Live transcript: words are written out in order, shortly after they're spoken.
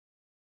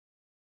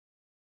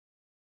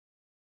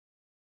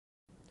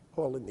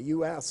Well, in the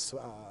U.S.,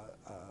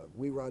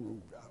 we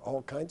run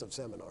all kinds of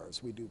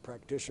seminars. We do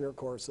practitioner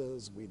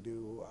courses, we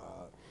do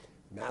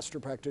master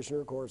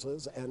practitioner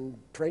courses, and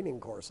training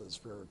courses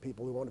for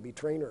people who want to be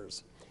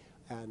trainers.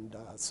 And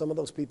some of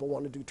those people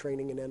want to do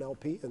training in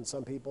NLP, and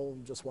some people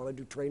just want to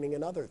do training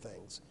in other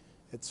things.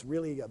 It's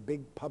really a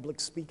big public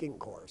speaking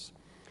course.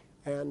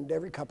 And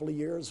every couple of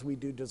years, we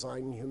do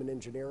design human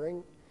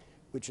engineering,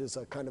 which is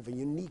a kind of a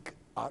unique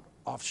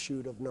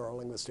offshoot of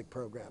neurolinguistic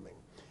programming.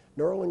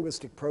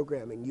 Neurolinguistic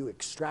programming, you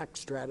extract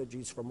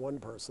strategies from one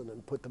person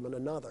and put them in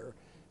another.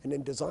 And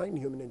in design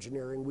human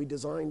engineering, we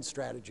design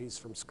strategies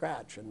from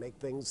scratch and make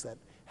things that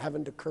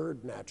haven't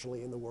occurred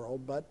naturally in the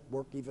world, but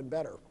work even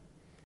better.